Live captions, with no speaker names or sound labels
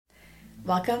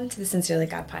Welcome to the Sincerely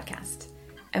God podcast.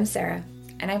 I'm Sarah,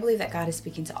 and I believe that God is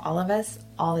speaking to all of us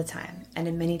all the time and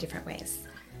in many different ways.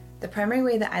 The primary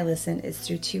way that I listen is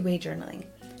through two-way journaling.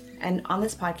 And on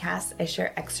this podcast, I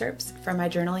share excerpts from my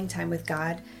journaling time with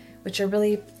God, which are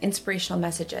really inspirational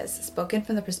messages spoken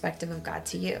from the perspective of God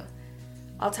to you.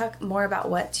 I'll talk more about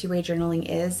what two-way journaling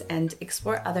is and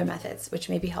explore other methods which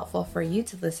may be helpful for you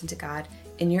to listen to God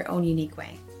in your own unique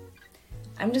way.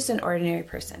 I'm just an ordinary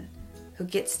person who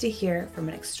gets to hear from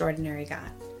an extraordinary God,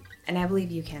 and I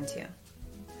believe you can too.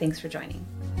 Thanks for joining.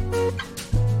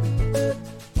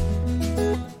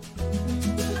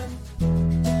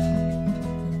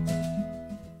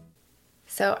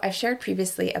 So I've shared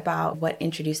previously about what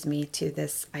introduced me to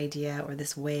this idea or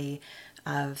this way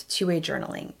of two-way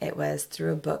journaling. It was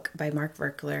through a book by Mark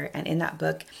Verkler, and in that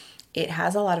book, it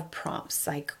has a lot of prompts,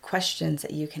 like questions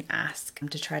that you can ask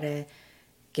to try to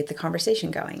get the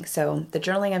conversation going. So the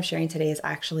journaling I'm sharing today is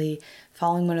actually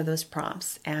following one of those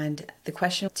prompts. And the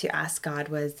question to ask God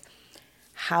was,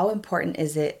 how important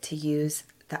is it to use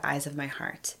the eyes of my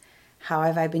heart? How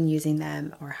have I been using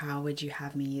them, or how would you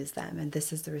have me use them? And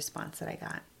this is the response that I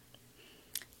got.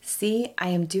 See, I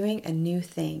am doing a new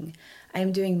thing. I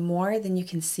am doing more than you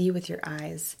can see with your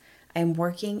eyes. I am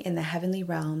working in the heavenly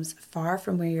realms, far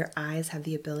from where your eyes have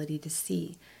the ability to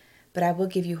see. But I will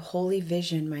give you holy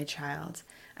vision, my child.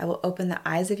 I will open the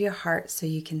eyes of your heart so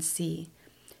you can see.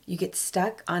 You get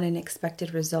stuck on an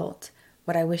expected result.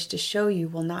 What I wish to show you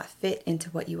will not fit into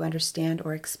what you understand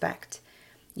or expect.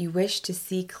 You wish to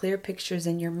see clear pictures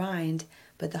in your mind,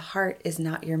 but the heart is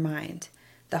not your mind.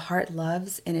 The heart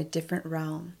loves in a different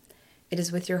realm. It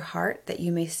is with your heart that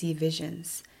you may see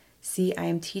visions. See, I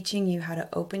am teaching you how to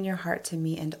open your heart to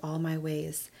me and all my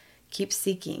ways. Keep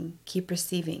seeking, keep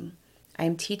receiving. I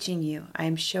am teaching you, I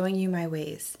am showing you my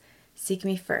ways. Seek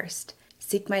me first.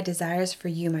 Seek my desires for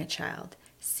you, my child.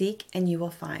 Seek and you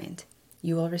will find.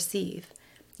 You will receive.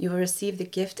 You will receive the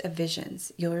gift of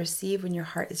visions. You will receive when your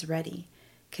heart is ready.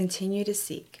 Continue to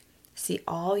seek. See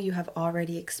all you have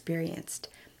already experienced.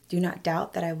 Do not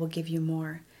doubt that I will give you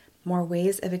more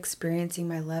ways of experiencing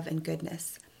my love and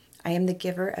goodness. I am the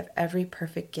giver of every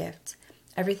perfect gift.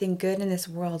 Everything good in this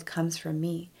world comes from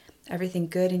me. Everything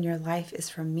good in your life is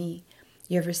from me.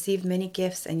 You have received many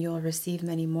gifts, and you will receive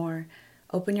many more.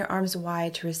 Open your arms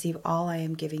wide to receive all I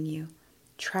am giving you.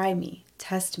 Try me,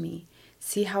 test me.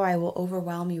 See how I will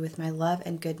overwhelm you with my love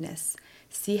and goodness.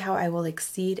 See how I will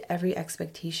exceed every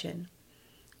expectation.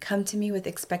 Come to me with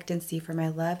expectancy for my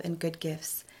love and good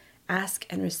gifts. Ask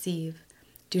and receive.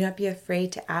 Do not be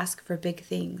afraid to ask for big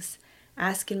things.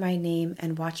 Ask in my name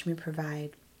and watch me provide.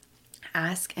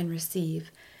 Ask and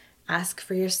receive. Ask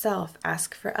for yourself,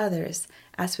 ask for others,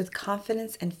 ask with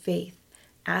confidence and faith.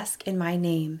 Ask in my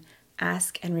name,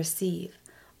 ask and receive.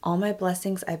 All my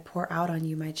blessings I pour out on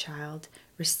you, my child.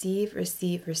 Receive,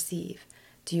 receive, receive.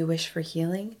 Do you wish for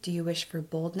healing? Do you wish for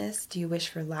boldness? Do you wish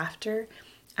for laughter?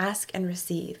 Ask and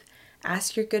receive.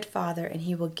 Ask your good Father, and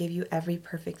he will give you every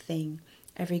perfect thing,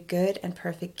 every good and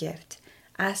perfect gift.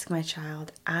 Ask, my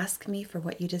child, ask me for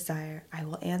what you desire. I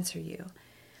will answer you.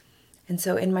 And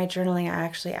so in my journaling, I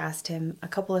actually asked him a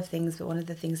couple of things, but one of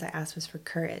the things I asked was for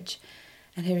courage.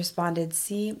 And he responded,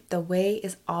 see, the way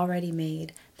is already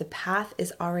made. The path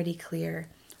is already clear.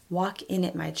 Walk in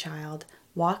it, my child.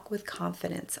 Walk with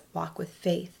confidence. Walk with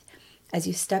faith. As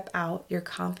you step out, your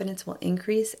confidence will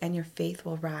increase and your faith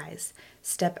will rise.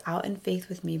 Step out in faith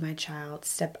with me, my child.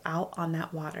 Step out on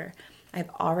that water. I've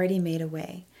already made a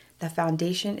way. The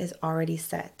foundation is already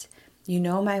set. You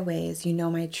know my ways. You know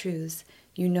my truths.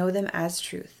 You know them as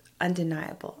truth,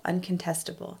 undeniable,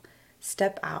 uncontestable.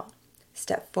 Step out.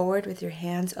 Step forward with your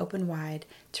hands open wide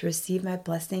to receive my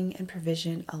blessing and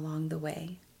provision along the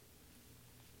way.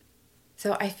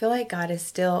 So I feel like God is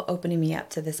still opening me up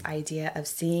to this idea of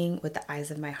seeing with the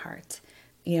eyes of my heart.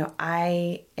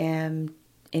 I am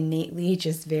innately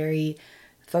just very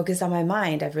focused on my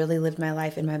mind. I've really lived my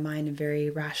life in my mind and very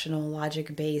rational,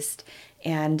 logic-based.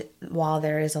 And while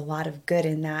there is a lot of good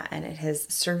in that, and it has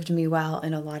served me well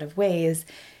in a lot of ways,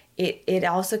 it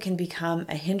also can become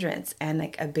a hindrance and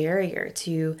like a barrier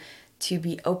to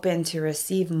be open to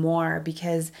receive more,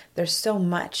 because there's so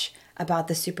much about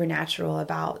the supernatural,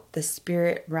 about the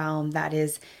spirit realm that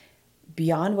is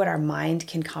beyond what our mind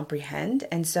can comprehend.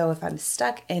 And so if I'm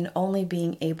stuck in only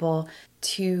being able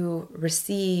to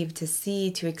receive, to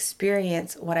see, to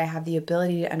experience what I have the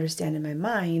ability to understand in my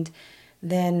mind,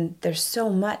 then there's so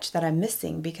much that I'm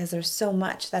missing, because there's so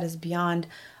much that is beyond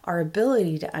our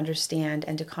ability to understand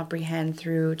and to comprehend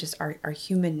through just our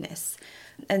humanness.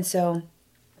 And so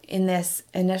in this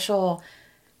initial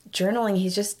journaling,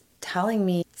 he's just telling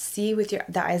me, see with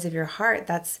the eyes of your heart.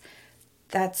 That's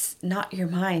that's not your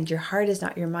mind. Your heart is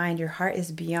not your mind. Your heart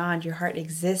is beyond. Your heart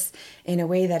exists in a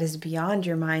way that is beyond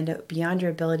your mind, beyond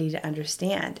your ability to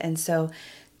understand. And so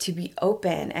to be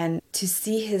open and to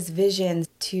see his visions,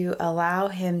 to allow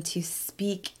him to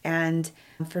speak, and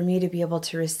for me to be able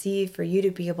to receive, for you to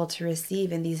be able to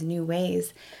receive in these new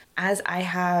ways. As I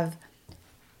have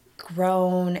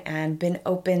grown and been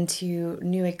open to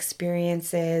new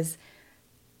experiences,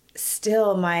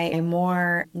 still my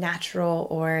more natural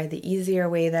or the easier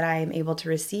way that I am able to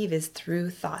receive is through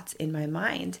thoughts in my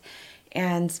mind.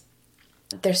 And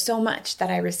there's so much that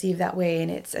I receive that way,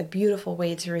 and it's a beautiful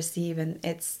way to receive, and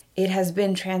it has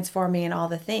been transforming in all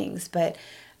the things. But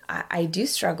I do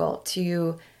struggle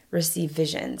to receive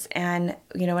visions. And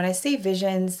when I say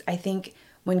visions, I think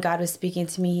when God was speaking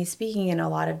to me, he's speaking in a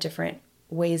lot of different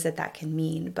ways that can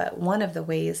mean. But one of the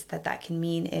ways that can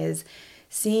mean is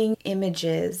seeing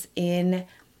images in,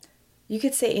 you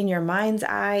could say, in your mind's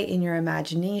eye, in your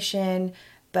imagination,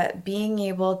 but being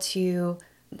able to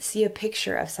see a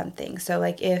picture of something. So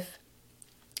like if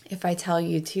I tell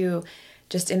you to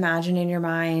just imagine in your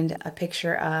mind a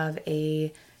picture of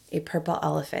a purple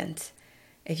elephant,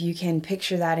 if you can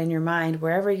picture that in your mind,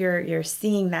 wherever you're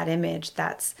seeing that image,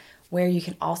 that's where you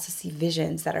can also see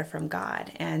visions that are from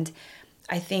God. And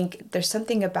I think there's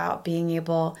something about being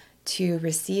able to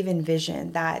receive in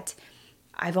vision that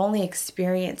I've only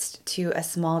experienced to a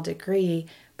small degree,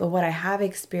 but what I have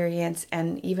experienced,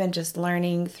 and even just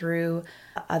learning through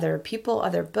other people,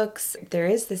 other books, there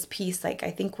is this piece, like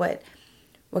I think what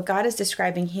God is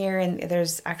describing here, and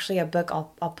there's actually a book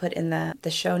I'll put in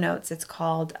the show notes. It's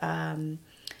called, I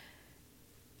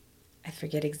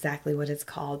forget exactly what it's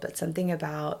called, but something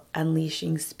about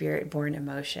unleashing spirit-born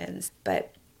emotions.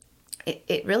 But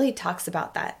it really talks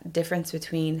about that difference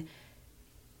between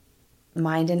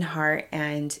mind and heart,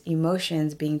 and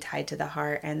emotions being tied to the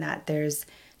heart, and that there's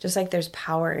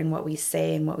power in what we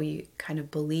say and what we kind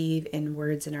of believe in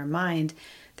words in our mind.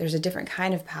 There's a different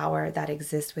kind of power that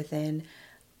exists within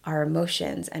our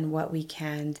emotions and what we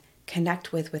can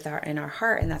connect with in our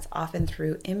heart, and that's often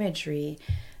through imagery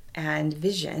and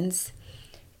visions.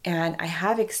 And I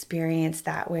have experienced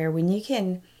that, where when you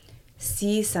can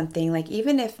see something, like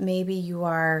even if maybe you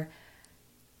are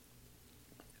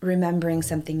remembering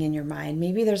something in your mind,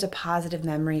 maybe there's a positive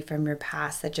memory from your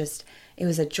past that it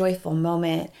was a joyful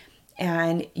moment,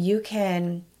 and you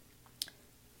can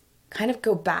kind of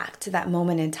go back to that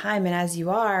moment in time. And as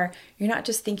you're not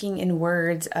just thinking in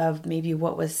words of maybe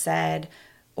what was said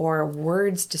or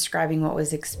words describing what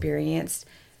was experienced.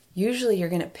 Usually you're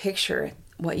going to picture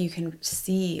what you can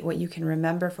see, what you can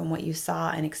remember from what you saw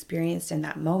and experienced in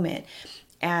that moment.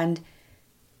 And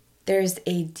there's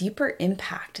a deeper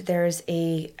impact. There's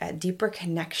a deeper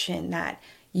connection that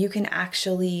you can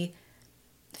actually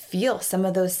feel some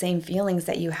of those same feelings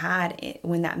that you had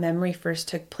when that memory first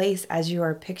took place, as you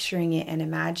are picturing it and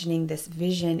imagining this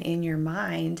vision in your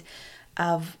mind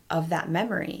of that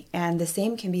memory. And the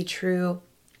same can be true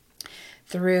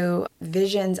through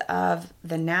visions of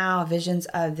the now, visions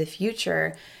of the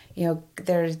future.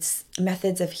 There's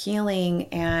methods of healing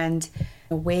and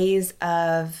ways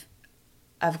of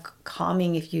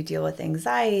calming if you deal with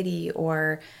anxiety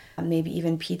or maybe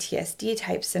even PTSD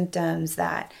type symptoms,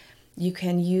 that you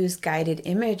can use guided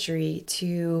imagery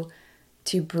to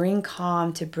bring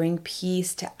calm, to bring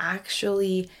peace, to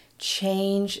actually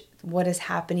change what is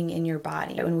happening in your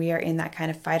body. When we are in that kind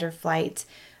of fight or flight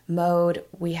mode,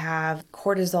 we have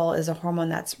cortisol is a hormone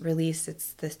that's released.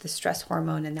 It's the stress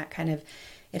hormone, and that kind of,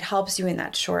 it helps you in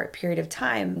that short period of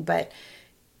time. But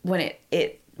when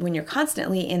when you're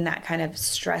constantly in that kind of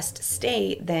stressed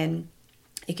state, then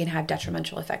it can have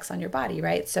detrimental effects on your body,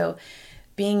 right? So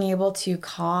being able to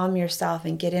calm yourself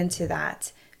and get into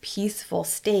that peaceful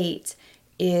state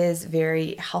is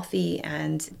very healthy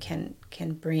and can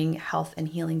bring health and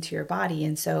healing to your body.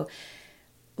 And so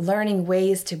learning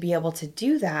ways to be able to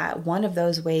do that, one of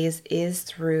those ways is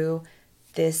through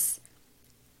this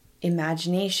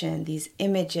imagination, these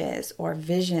images or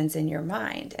visions in your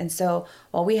mind. And so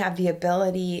while we have the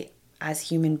ability as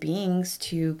human beings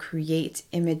to create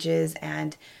images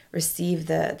and receive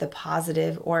the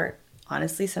positive, or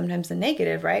honestly sometimes the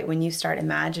negative, right? When you start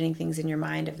imagining things in your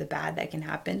mind of the bad that can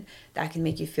happen, that can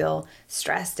make you feel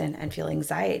stressed and feel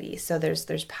anxiety. So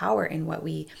there's power in what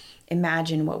we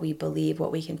imagine, what we believe,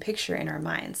 what we can picture in our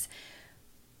minds.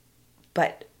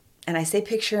 And I say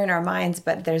picture in our minds,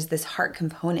 but there's this heart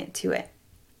component to it.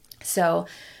 So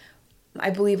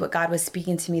I believe what God was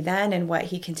speaking to me then, and what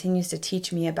he continues to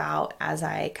teach me about as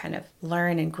I kind of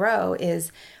learn and grow,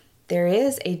 is there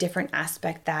is a different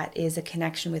aspect that is a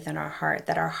connection within our heart,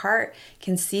 that our heart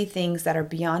can see things that are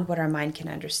beyond what our mind can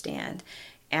understand.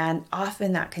 And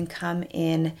often that can come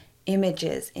in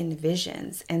images, in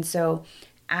visions. And so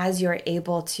as you're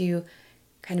able to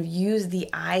kind of use the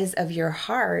eyes of your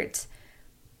heart,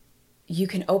 you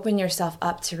can open yourself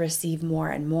up to receive more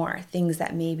and more things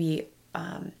that maybe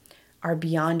are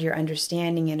beyond your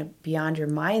understanding and beyond your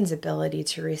mind's ability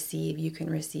to receive. You can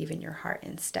receive in your heart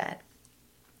instead.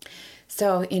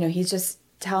 So, he's just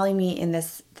telling me in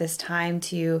this time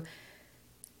to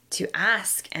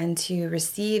ask and to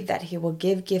receive, that he will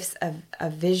give gifts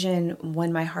of vision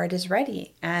when my heart is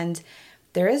ready. And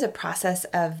there is a process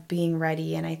of being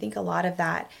ready. And I think a lot of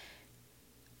that,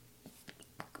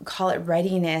 call it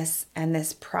readiness, and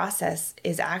this process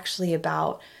is actually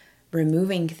about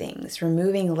removing things,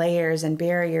 removing layers and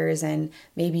barriers and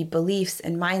maybe beliefs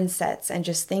and mindsets and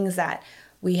just things that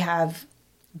we have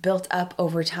built up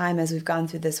over time as we've gone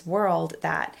through this world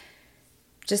that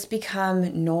just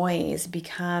become noise,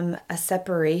 become a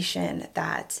separation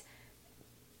that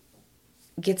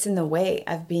gets in the way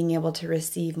of being able to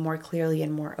receive more clearly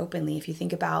and more openly. If you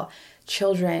think about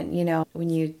children, when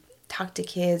you talk to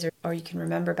kids, or you can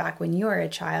remember back when you were a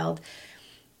child,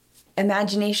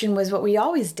 imagination was what we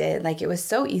always did. Like, it was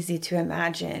so easy to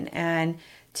imagine and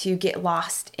to get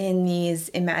lost in these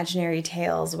imaginary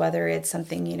tales, whether it's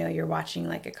something, you're watching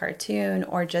like a cartoon,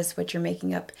 or just what you're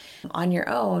making up on your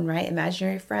own, right?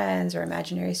 Imaginary friends or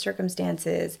imaginary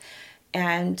circumstances.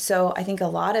 And so I think a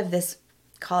lot of this,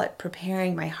 call it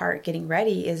preparing my heart, getting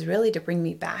ready, is really to bring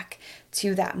me back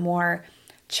to that more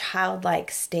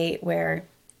childlike state where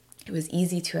it was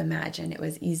easy to imagine. It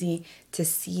was easy to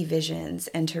see visions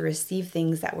and to receive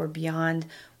things that were beyond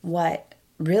what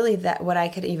I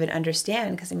could even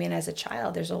understand. Because as a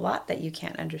child, there's a lot that you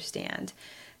can't understand.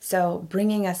 So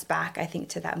bringing us back, I think,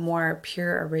 to that more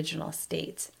pure original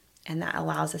state. And that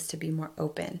allows us to be more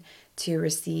open to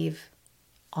receive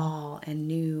all and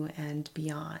new and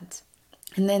beyond.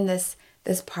 And then this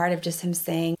part of just him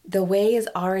saying, the way is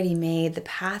already made, the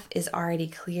path is already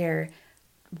clear.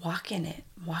 Walk in it,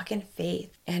 walk in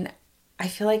faith. And I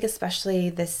feel like, especially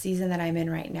this season that I'm in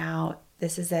right now,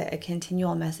 this is a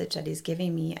continual message that he's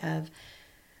giving me of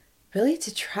really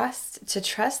to trust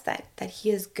that he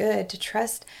is good, to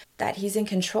trust that he's in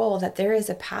control, that there is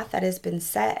a path that has been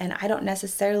set. And I don't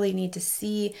necessarily need to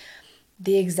see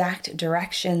the exact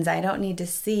directions. I don't need to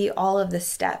see all of the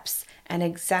steps and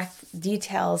exact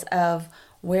details of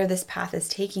where this path is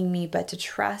taking me, but to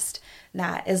trust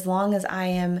that as long as I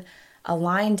am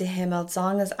aligned to him, as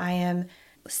long as I am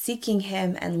seeking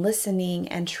him and listening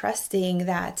and trusting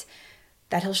that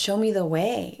he'll show me the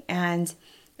way, and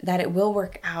that it will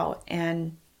work out,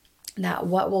 and that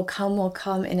what will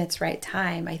come in its right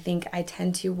time. I think I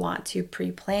tend to want to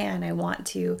pre-plan. I want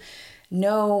to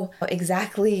know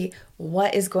exactly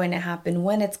what is going to happen,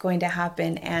 when it's going to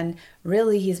happen. And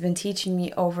really, he's been teaching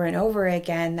me over and over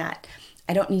again that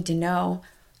I don't need to know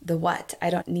the what. I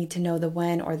don't need to know the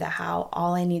when or the how.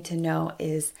 All I need to know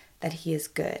is that he is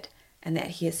good and that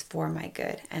he is for my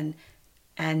good. And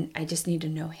I just need to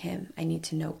know him. I need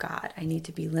to know God. I need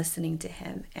to be listening to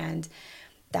him. And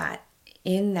that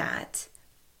in that,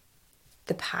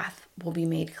 the path will be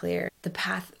made clear. The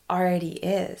path already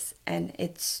is. And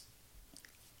it's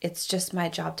just my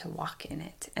job to walk in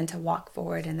it and to walk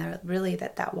forward. And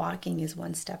that walking is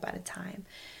one step at a time.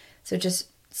 So just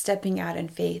stepping out in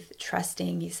faith,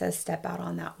 trusting. He says, step out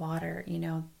on that water.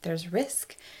 There's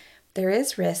risk. There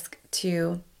is risk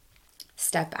to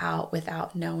step out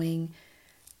without knowing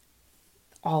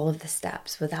all of the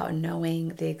steps, without knowing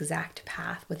the exact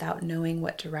path, without knowing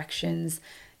what directions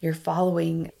you're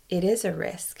following. It is a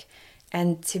risk.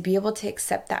 And to be able to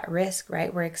accept that risk,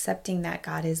 right? We're accepting that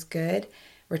God is good.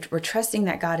 We're trusting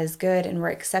that God is good, and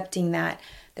we're accepting that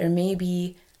there may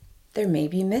be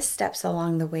missteps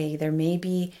along the way. There may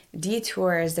be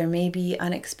detours. There may be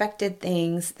unexpected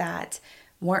things that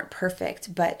weren't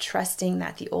perfect, but trusting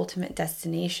that the ultimate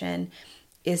destination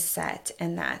is set,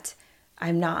 and that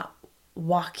I'm not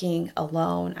walking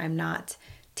alone. I'm not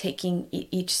taking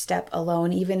each step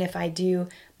alone, even if I do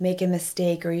make a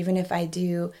mistake, or even if I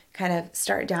do kind of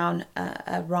start down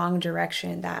a wrong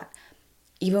direction, that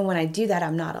even when I do that,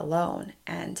 I'm not alone.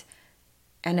 And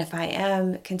if I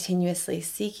am continuously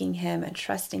seeking him and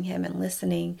trusting him and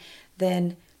listening,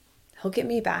 then he'll get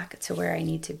me back to where I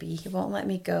need to be. He won't let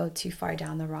me go too far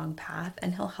down the wrong path,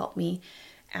 and he'll help me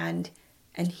and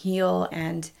heal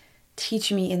and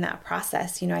teach me in that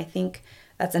process. I think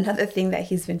that's another thing that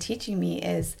he's been teaching me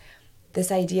is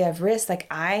this idea of risk. Like,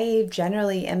 I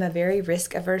generally am a very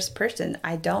risk averse person.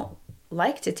 I don't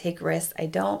like to take risks. I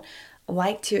don't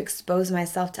like to expose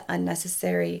myself to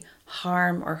unnecessary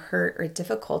harm or hurt or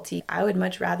difficulty. I would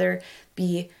much rather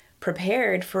be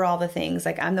prepared for all the things.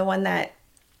 Like, I'm the one that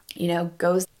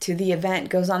goes to the event,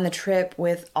 goes on the trip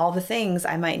with all the things.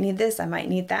 I might need this, I might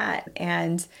need that.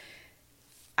 And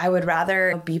I would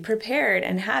rather be prepared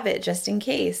and have it just in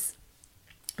case.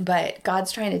 But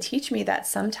God's trying to teach me that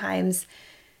sometimes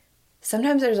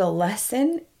there's a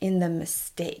lesson in the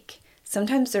mistake.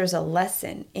 Sometimes there's a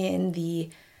lesson in the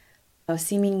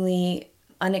seemingly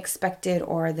unexpected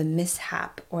or the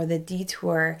mishap or the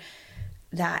detour,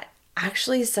 that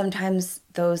actually sometimes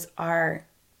those are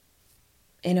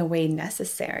in a way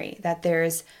necessary, that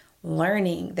there's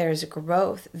learning, there's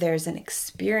growth, there's an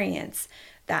experience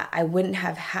that I wouldn't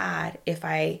have had if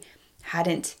I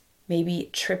hadn't maybe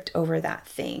tripped over that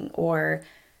thing or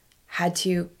had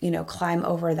to, climb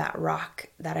over that rock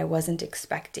that I wasn't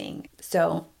expecting.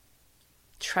 So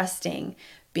trusting,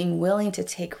 being willing to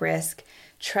take risk,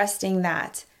 trusting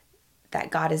that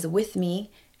God is with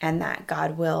me and that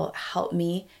God will help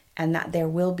me and that there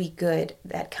will be good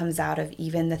that comes out of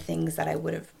even the things that I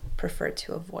would have preferred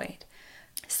to avoid.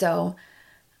 So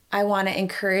I want to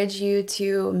encourage you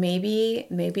to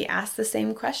maybe ask the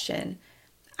same question.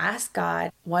 Ask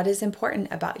God, what is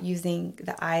important about using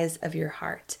the eyes of your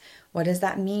heart? What does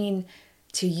that mean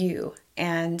to you?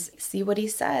 And see what he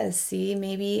says. See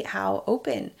maybe how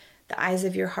open the eyes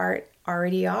of your heart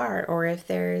already are, or if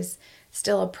there's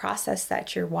still a process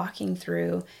that you're walking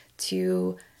through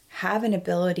to have an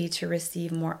ability to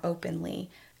receive more openly.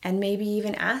 And maybe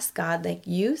even ask God,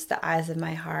 use the eyes of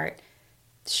my heart.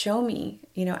 Show me,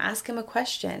 ask him a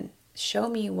question. Show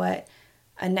me what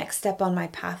a next step on my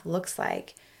path looks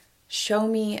like. Show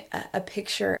me a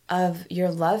picture of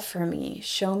your love for me.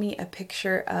 Show me a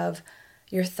picture of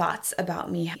your thoughts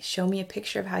about me. Show me a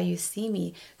picture of how you see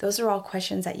me. Those are all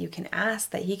questions that you can ask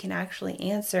that he can actually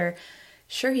answer.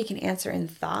 Sure, he can answer in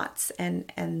thoughts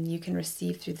and you can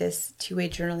receive through this two-way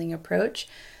journaling approach,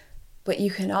 but he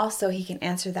can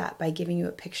answer that by giving you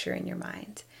a picture in your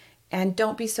mind. And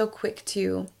don't be so quick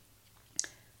to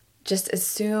just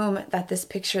assume that this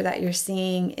picture that you're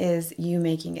seeing is you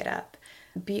making it up.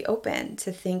 Be open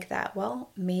to think that, well,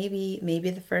 maybe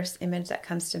the first image that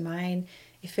comes to mind,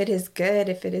 if it is good,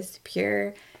 if it is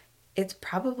pure, it's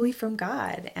probably from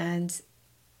God. And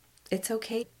it's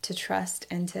okay to trust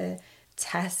and to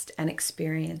test and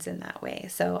experience in that way.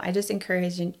 So I just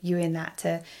encourage you in that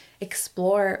to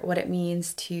explore what it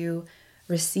means to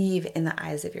receive in the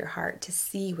eyes of your heart, to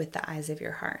see with the eyes of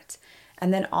your heart.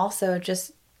 And then also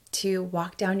just to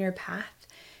walk down your path.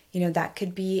 That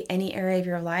could be any area of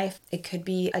your life. It could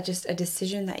be just a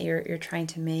decision that you're trying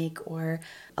to make, or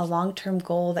a long-term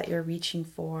goal that you're reaching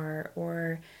for,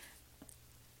 or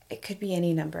it could be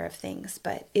any number of things.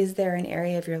 But is there an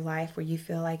area of your life where you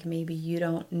feel like maybe you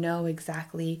don't know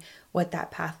exactly what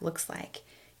that path looks like?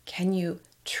 Can you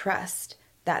trust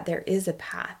that there is a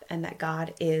path and that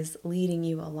God is leading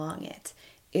you along it?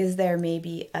 Is there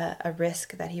maybe a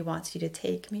risk that he wants you to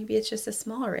take? Maybe it's just a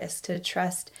small risk to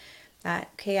trust that,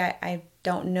 okay, I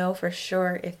don't know for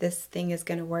sure if this thing is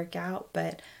going to work out,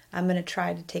 but I'm going to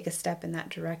try to take a step in that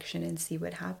direction and see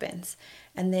what happens.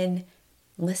 And then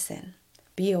listen,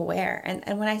 be aware.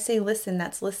 And when I say listen,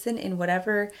 that's listen in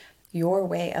whatever your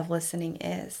way of listening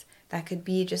is. That could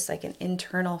be just like an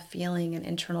internal feeling, an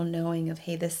internal knowing of,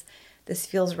 hey, this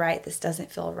feels right, this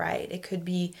doesn't feel right. It could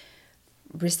be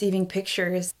receiving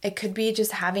pictures. It could be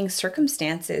just having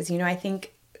circumstances. I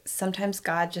think sometimes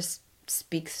God just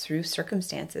speaks through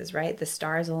circumstances, right? The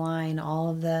stars align, all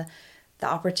of the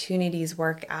opportunities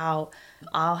work out.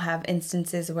 I'll have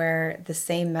instances where the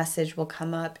same message will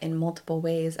come up in multiple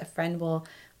ways. A friend will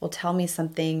tell me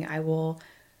something. I will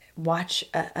watch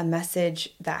a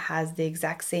message that has the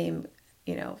exact same,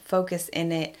 focus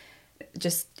in it,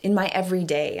 just in my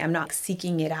everyday. I'm not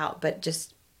seeking it out, but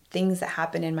just things that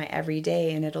happen in my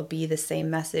everyday, and it'll be the same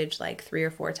message like 3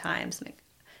 or 4 times.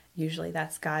 Usually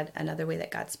that's God, another way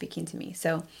that God's speaking to me.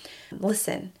 So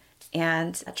listen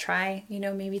and try,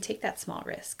 maybe take that small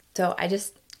risk. So I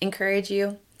just encourage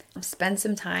you, spend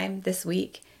some time this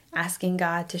week asking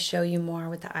God to show you more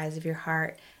with the eyes of your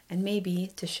heart, and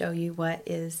maybe to show you what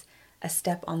is a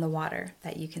step on the water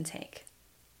that you can take.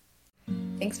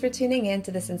 Thanks for tuning in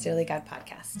to the Sincerely God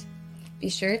podcast. Be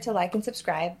sure to like and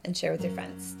subscribe and share with your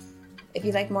friends. If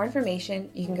you'd like more information,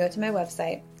 you can go to my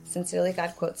website,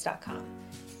 sincerelygodquotes.com.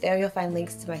 There you'll find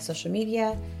links to my social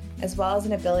media, as well as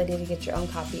an ability to get your own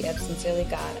copy of Sincerely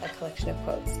God, a collection of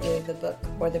quotes, either the book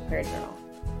or the prayer journal.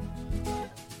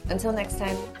 Until next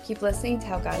time, keep listening to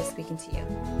how God is speaking to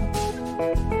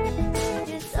you.